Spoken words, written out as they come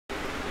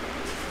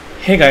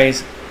Hey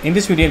guys, in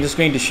this video I'm just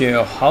going to show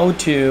you how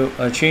to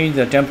change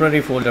the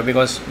temporary folder,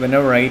 because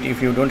whenever, right,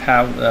 if you don't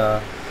have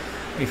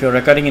if you're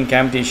recording in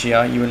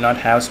Camtasia, you will not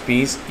have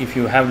space if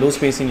you have low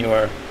space in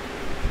your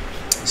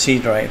C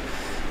drive.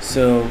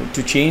 So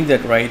to change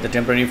that, right, the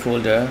temporary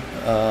folder,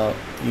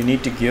 you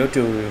need to go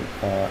to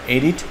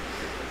edit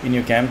in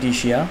your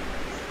Camtasia.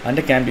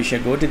 Under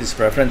Camtasia, go to this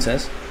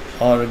preferences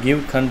or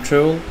give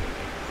control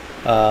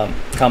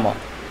comma.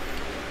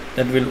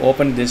 That will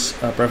open this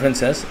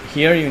preferences.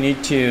 Here you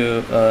need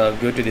to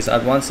go to this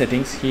advanced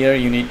settings. Here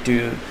you need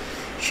to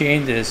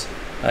change this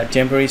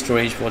temporary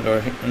storage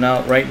folder.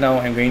 Right now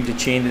I'm going to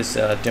change this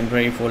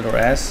temporary folder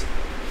as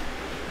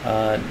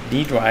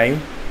D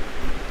drive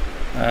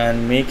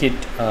and make it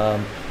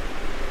I'm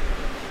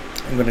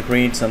going to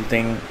create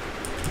something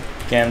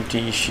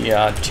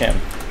Camtasia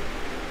temp.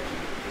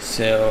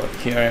 So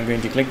here I'm going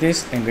to click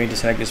this. I'm going to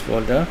select this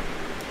folder.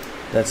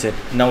 That's it.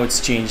 Now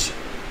it's changed.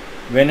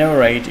 Whenever,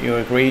 right,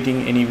 you're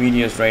creating any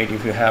videos, right,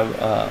 if you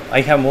have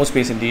I have more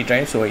space in D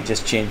drive, so I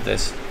just changed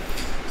this.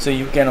 So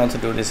you can also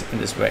do this in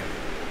this way.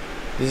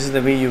 This is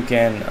the way you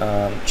can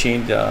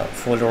change the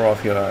folder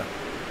of your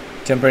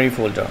temporary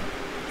folder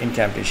in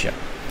Camtasia.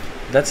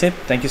 That's it.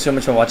 Thank you so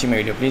much for watching my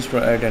video. Please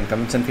provide and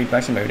comments and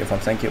feedbacks in my video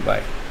forms. Thank you.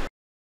 Bye.